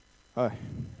Hi.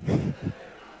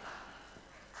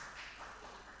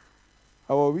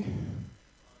 How are we?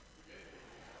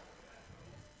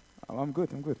 I'm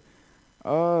good. I'm good.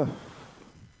 Uh,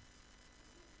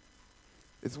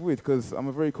 it's weird because I'm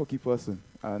a very cocky person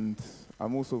and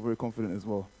I'm also very confident as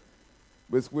well.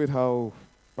 But it's weird how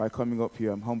by coming up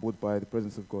here, I'm humbled by the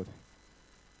presence of God.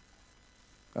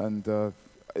 And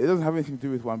it doesn't have anything to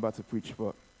do with what I'm about to preach,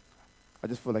 but I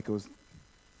just felt like it was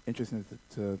interesting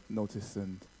to notice,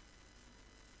 and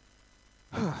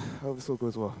I hope this all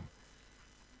goes well.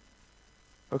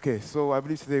 Okay, so I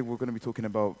believe today we're going to be talking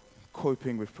about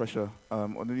coping with pressure.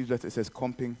 On the newsletter it says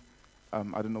comping. I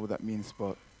don't know what that means,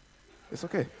 but it's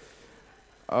okay.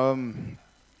 Um,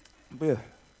 but yeah,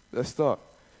 let's start.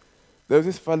 There's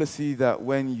this fallacy that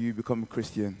when you become a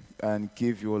Christian and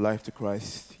give your life to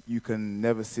Christ, you can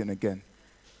never sin again.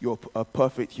 You're a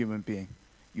perfect human being.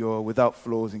 You're without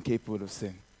flaws and capable of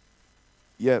sin.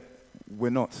 Yet, we're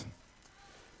not.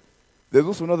 There's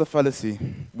also another fallacy,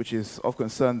 which is of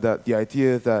concern that the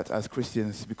idea that as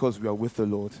Christians, because we are with the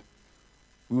Lord,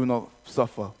 we will not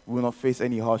suffer, we will not face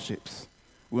any hardships,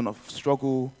 we will not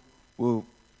struggle, we're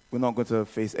not going to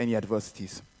face any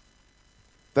adversities.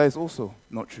 That is also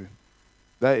not true.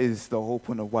 That is the whole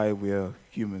point of why we're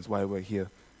humans, why we're here.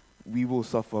 We will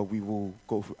suffer, we will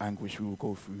go through anguish, we will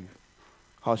go through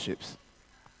hardships.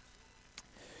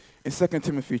 In 2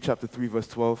 Timothy chapter 3, verse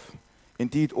 12,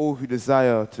 indeed all who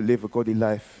desire to live a godly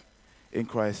life in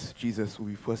Christ Jesus will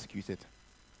be persecuted.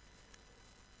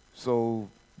 So,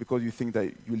 because you think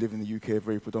that you live in the UK, a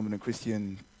very predominant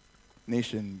Christian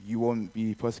nation, you won't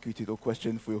be persecuted or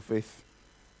questioned for your faith.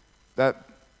 That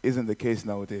isn't the case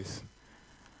nowadays.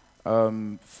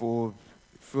 For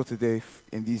today,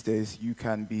 in these days,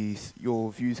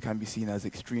 your views can be seen as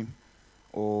extreme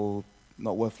or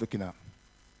not worth looking at.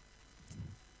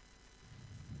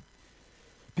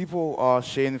 People are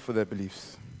shamed for their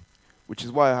beliefs, which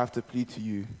is why I have to plead to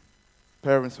you,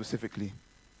 parents specifically.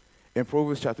 In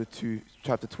Proverbs chapter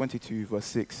 22, verse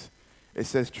 6, it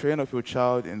says, train up your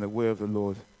child in the way of the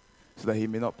Lord, so that he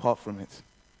may not part from it.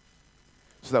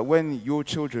 So that when your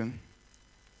children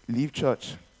leave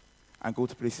church and go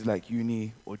to places like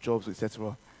uni or jobs,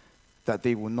 etc., that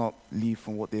they will not leave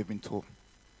from what they've been taught,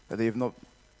 that they have not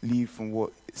leave from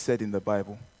what is said in the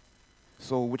Bible.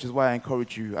 So, which is why I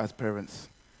encourage you as parents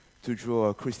to draw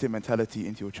a Christian mentality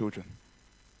into your children.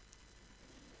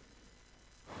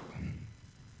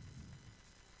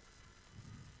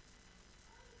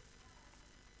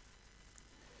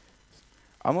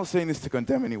 I'm not saying this to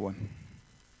condemn anyone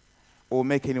or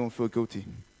make anyone feel guilty.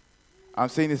 I'm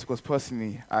saying this because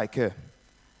personally, I care.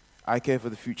 I care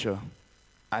for the future.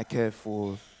 I care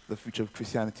for the future of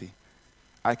Christianity.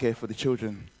 I care for the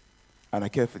children, and I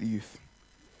care for the youth.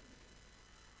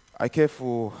 I care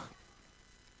for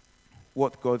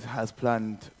what God has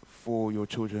planned for your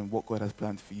children, what God has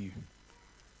planned for you.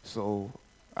 So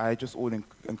I just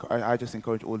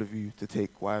encourage all of you to take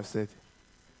what I've said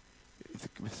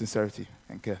with sincerity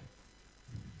and care.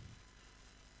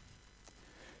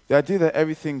 The idea that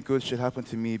everything good should happen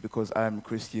to me because I am a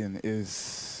Christian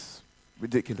is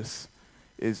ridiculous,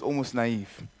 is almost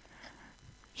naive.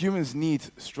 Humans need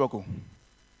struggle.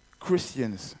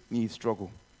 Christians need struggle.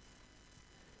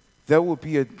 There will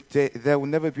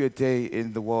never be a day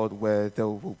in the world where there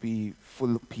will be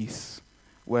full peace,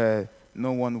 where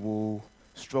no one will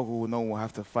struggle, no one will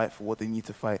have to fight for what they need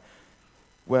to fight,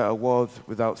 where a world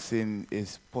without sin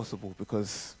is possible,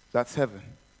 because that's heaven,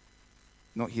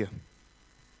 not here.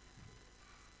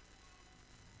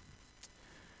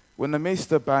 When the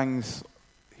maester bangs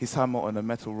his hammer on a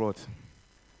metal rod,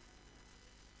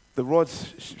 the rod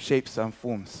shapes and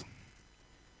forms.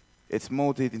 It's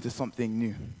molded into something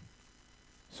new,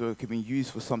 so it can be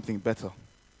used for something better.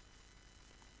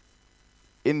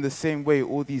 In the same way,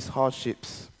 all these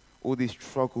hardships, all these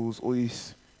struggles, all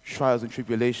these trials and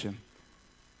tribulation,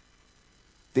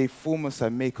 they form us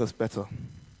and make us better.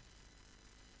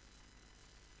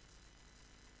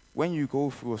 When you go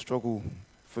through a struggle,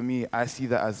 for me, I see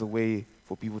that as a way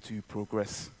for people to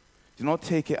progress. Do not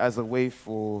take it as a way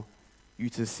for you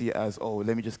to see it as, oh,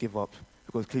 let me just give up,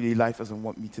 because clearly life doesn't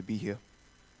want me to be here.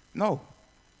 No.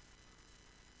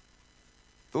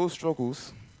 Those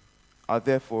struggles are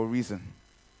there for a reason.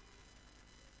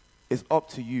 It's up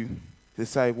to you to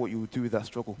decide what you will do with that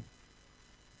struggle.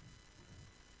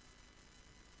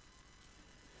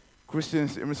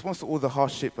 Christians, in response to all the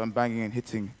hardship and banging and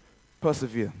hitting,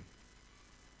 persevere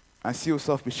and see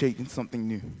yourself be shaped into something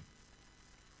new.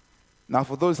 Now,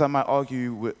 for those that might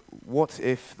argue, what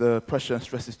if the pressure and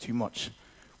stress is too much?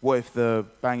 What if the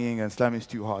banging and slamming is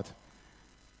too hard?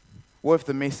 What if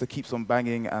the maester keeps on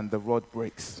banging and the rod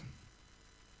breaks?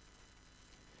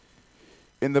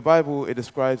 In the Bible, it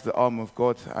describes the armor of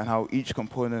God and how each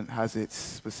component has its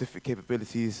specific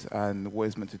capabilities and what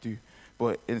it's meant to do.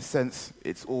 But in a sense,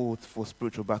 it's all for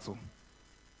spiritual battle.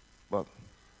 But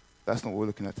that's not what we're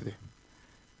looking at today.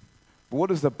 But what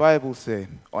does the Bible say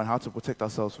on how to protect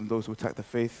ourselves from those who attack the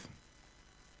faith,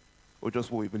 or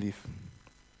just what we believe?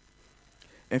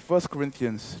 In 1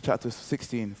 Corinthians chapter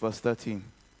 16, verse 13,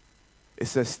 it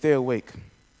says, "Stay awake,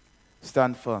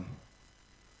 stand firm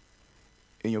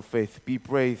in your faith, be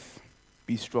brave,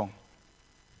 be strong."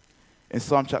 In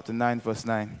Psalm chapter 9, verse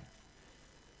 9,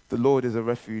 "The Lord is a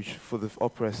refuge for the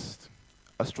oppressed,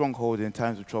 a stronghold in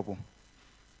times of trouble."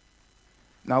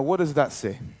 Now, what does that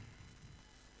say?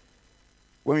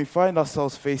 When we find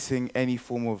ourselves facing any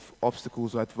form of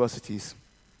obstacles or adversities,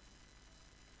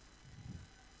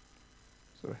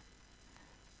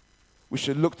 we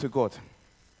should look to God,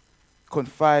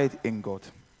 confide in God,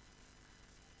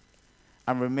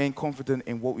 and remain confident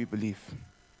in what we believe.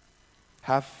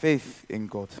 Have faith in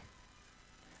God.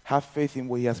 Have faith in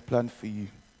what He has planned for you.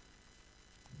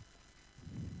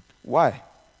 Why?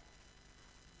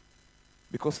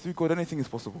 Because through God, anything is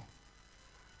possible.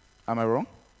 Am I wrong?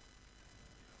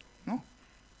 No.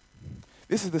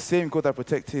 This is the same God that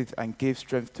protected and gave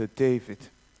strength to David,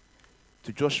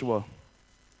 to Joshua,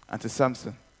 and to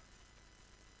Samson.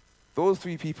 Those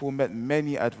three people met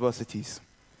many adversities,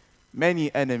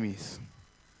 many enemies,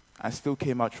 and still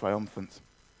came out triumphant.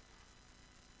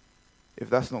 If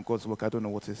that's not God's work, I don't know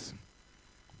what is.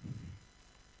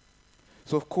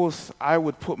 So of course, I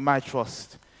would put my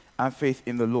trust and faith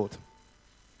in the Lord.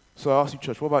 So I ask you,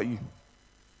 church, what about you?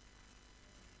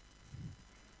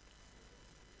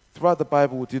 Throughout the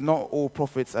Bible, did not all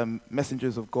prophets and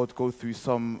messengers of God go through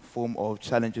some form of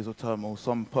challenges or turmoil,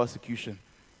 some persecution?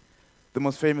 The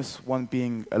most famous one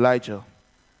being Elijah.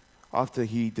 After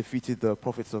he defeated the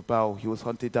prophets of Baal, he was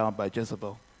hunted down by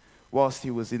Jezebel. Whilst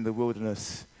he was in the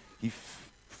wilderness, he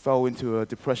fell into a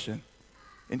depression,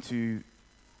 into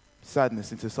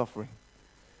sadness, into suffering.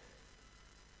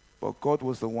 But God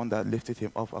was the one that lifted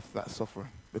him up after that suffering,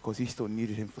 because he still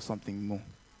needed him for something more.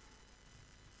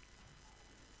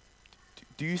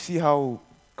 Do you see how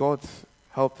God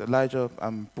helped Elijah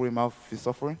and brought him out of his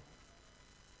suffering?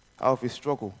 Out of his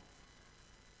struggle?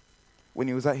 When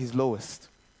he was at his lowest.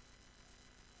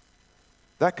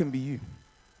 That can be you.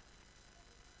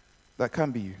 That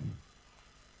can be you.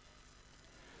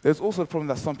 There's also the problem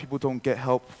that some people don't get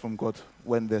help from God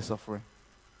when they're suffering.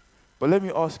 But let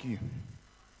me ask you,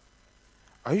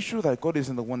 are you sure that God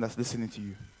isn't the one that's listening to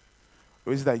you?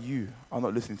 Or is it that you are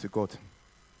not listening to God?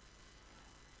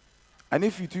 And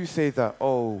if you do say that,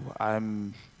 oh,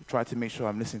 I'm trying to make sure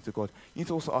I'm listening to God, you need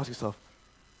to also ask yourself,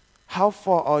 how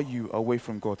far are you away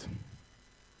from God?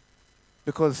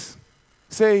 Because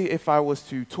say if I was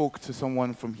to talk to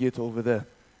someone from here to over there,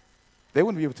 they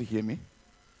wouldn't be able to hear me.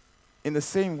 In the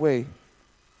same way,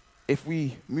 if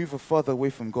we move further away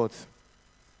from God,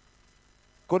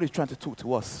 God is trying to talk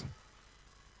to us.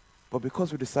 But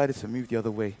because we decided to move the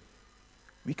other way,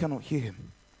 we cannot hear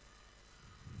Him.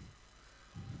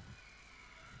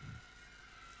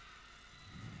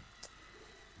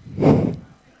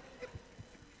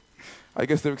 I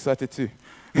guess they're excited too.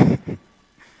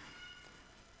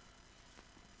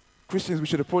 Christians, we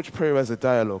should approach prayer as a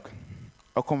dialogue,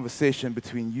 a conversation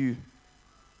between you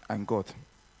and God.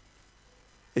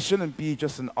 It shouldn't be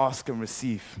just an ask and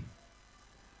receive.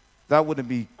 That wouldn't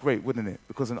be great, wouldn't it?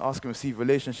 Because an ask and receive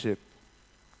relationship,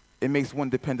 it makes one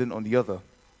dependent on the other.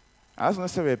 And that's not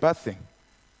necessarily a bad thing.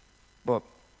 But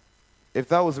if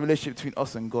that was a relationship between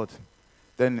us and God,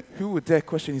 then who would dare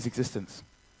question His existence?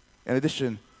 In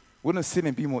addition, wouldn't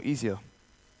sinning be more easier?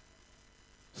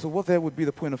 So what there would be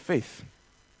the point of faith?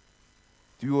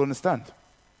 Do you understand?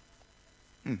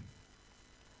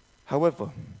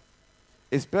 However,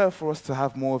 it's better for us to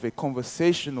have more of a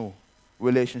conversational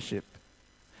relationship,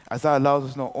 as that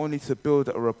allows us not only to build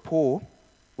a rapport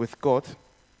with God,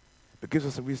 but gives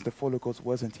us a reason to follow God's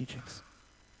words and teachings.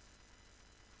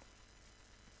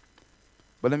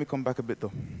 But let me come back a bit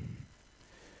though.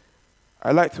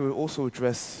 I'd like to also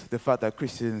address the fact that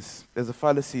Christians, there's a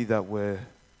fallacy that we're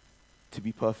to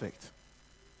be perfect.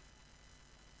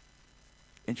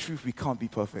 In truth, we can't be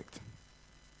perfect.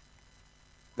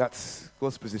 That's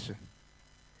God's position.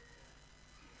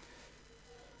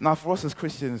 Now, for us as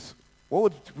Christians, what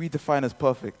would we define as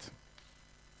perfect?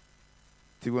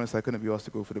 To be honest, I couldn't be asked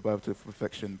to go for the Bible to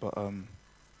perfection, but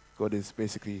God is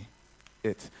basically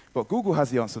it. But Google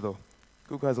has the answer, though.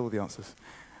 Google has all the answers.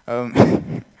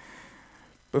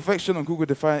 Perfection on Google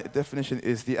definition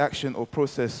is the action or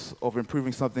process of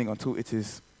improving something until it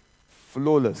is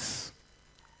flawless,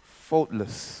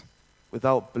 faultless,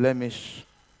 without blemish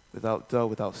without dirt,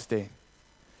 without stain.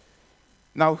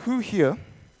 Now, who here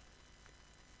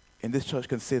in this church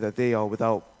can say that they are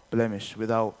without blemish,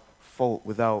 without fault,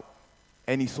 without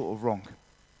any sort of wrong?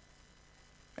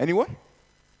 Anyone?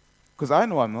 Because I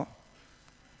know I'm not.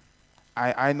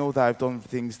 I know that I've done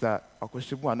things that are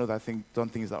questionable. I know that I've done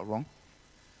things that are wrong.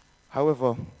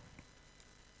 However,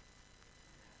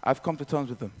 I've come to terms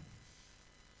with them.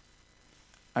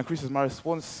 And Christians, my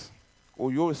response,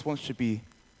 or your response should be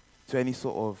to any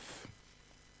sort of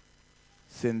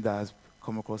sin that has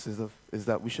come across is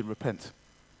that we should repent.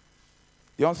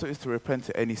 The answer is to repent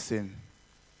to any sin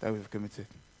that we've committed.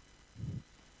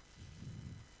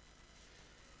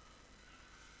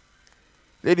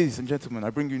 Ladies and gentlemen, I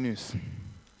bring you news.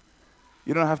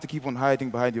 You don't have to keep on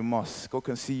hiding behind your mask. God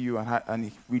can see you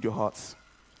and read your hearts.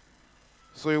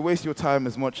 So you waste your time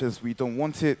as much as we don't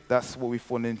want it. That's what we've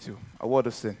fallen into, a world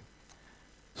of sin.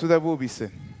 So there will be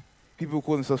sin. People who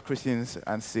call themselves Christians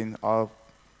and sin are,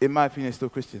 in my opinion, still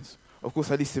Christians. Of course,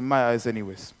 at least in my eyes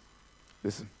anyways.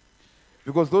 Listen.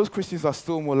 Because those Christians are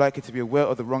still more likely to be aware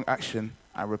of the wrong action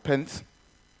and repent.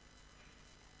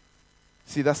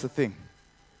 See, that's the thing.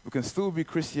 We can still be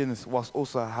Christians whilst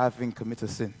also having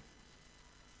committed sin.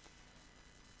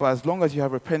 But as long as you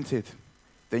have repented,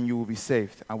 then you will be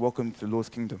saved and welcome to the Lord's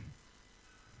kingdom.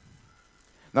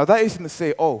 Now that isn't to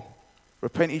say,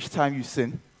 repent each time you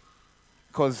sin,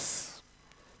 because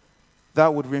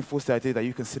that would reinforce the idea that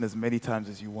you can sin as many times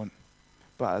as you want.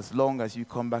 But as long as you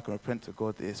come back and repent to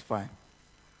God, it is fine.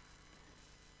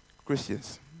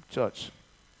 Christians, church,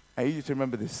 I need you to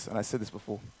remember this, and I said this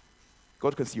before.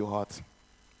 God can see your heart.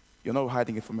 You're not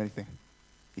hiding it from anything.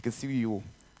 He can see you all.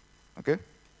 Okay?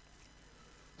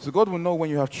 So God will know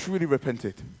when you have truly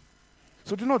repented.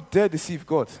 So do not dare deceive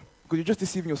God, because you're just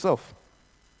deceiving yourself.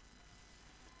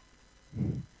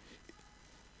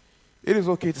 It is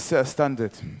okay to set a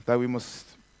standard that we must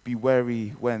be wary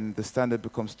when the standard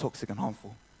becomes toxic and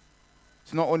harmful.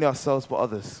 To not only ourselves, but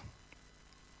others.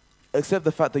 Accept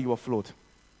the fact that you are flawed,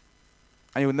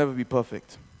 and you will never be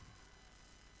perfect.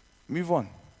 Move on.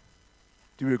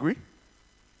 Do we agree?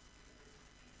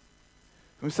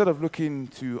 Instead of looking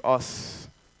to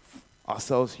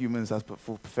ourselves, humans, as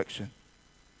for perfection,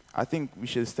 I think we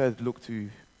should instead look to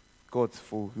God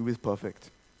for who is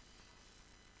perfect.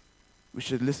 We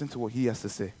should listen to what He has to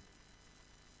say.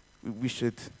 We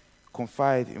should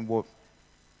confide in what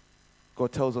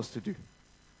God tells us to do,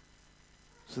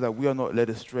 so that we are not led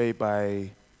astray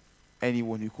by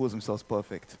anyone who calls themselves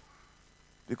perfect.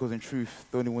 Because in truth,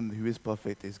 the only one who is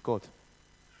perfect is God.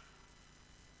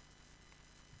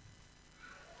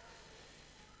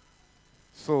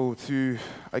 So to,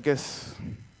 I guess,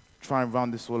 try and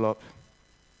round this all up.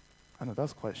 I know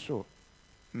that's quite short.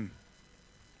 I'm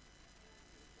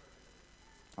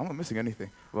not missing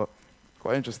anything, but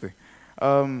quite interesting.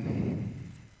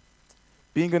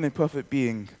 Being an imperfect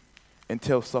being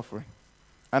entails suffering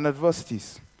and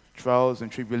adversities, trials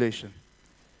and tribulation.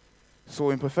 So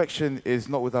imperfection is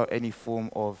not without any form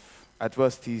of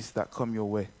adversities that come your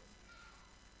way.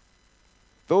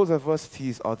 Those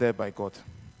adversities are there by God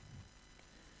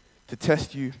to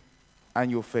test you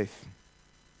and your faith,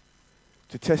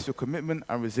 to test your commitment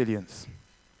and resilience.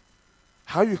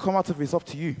 How you come out of it is up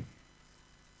to you.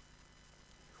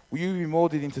 Will you be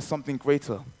molded into something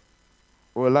greater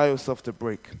or allow yourself to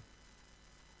break?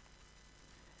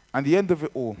 And the end of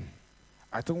it all,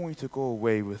 I don't want you to go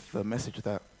away with the message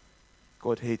that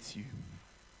God hates you.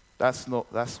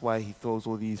 That's why He throws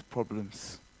all these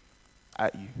problems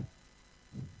at you.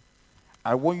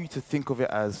 I want you to think of it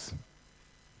as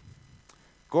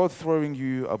God throwing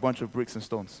you a bunch of bricks and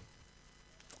stones,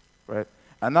 right?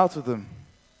 And out of them,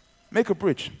 make a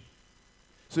bridge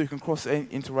so you can cross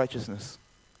into righteousness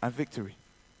and victory.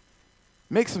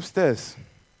 Make some stairs,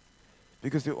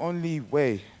 because the only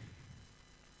way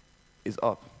is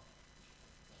up,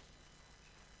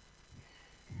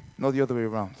 not the other way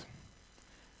around.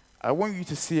 I want you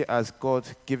to see it as God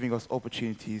giving us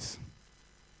opportunities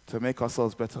to make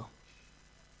ourselves better.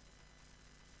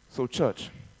 So, church,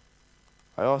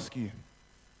 I ask you,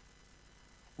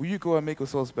 will you go and make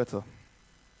yourselves better?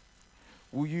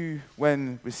 Will you,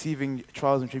 when receiving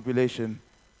trials and tribulation,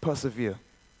 persevere?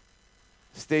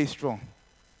 Stay strong.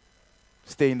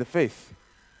 Stay in the faith.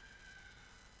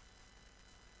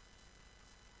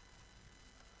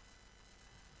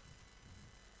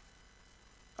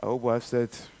 I hope what I've said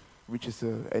reaches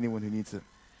to anyone who needs it.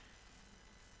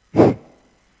 But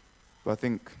I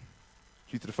think,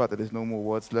 due to the fact that there's no more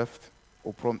words left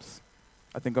or prompts,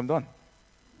 I think I'm done.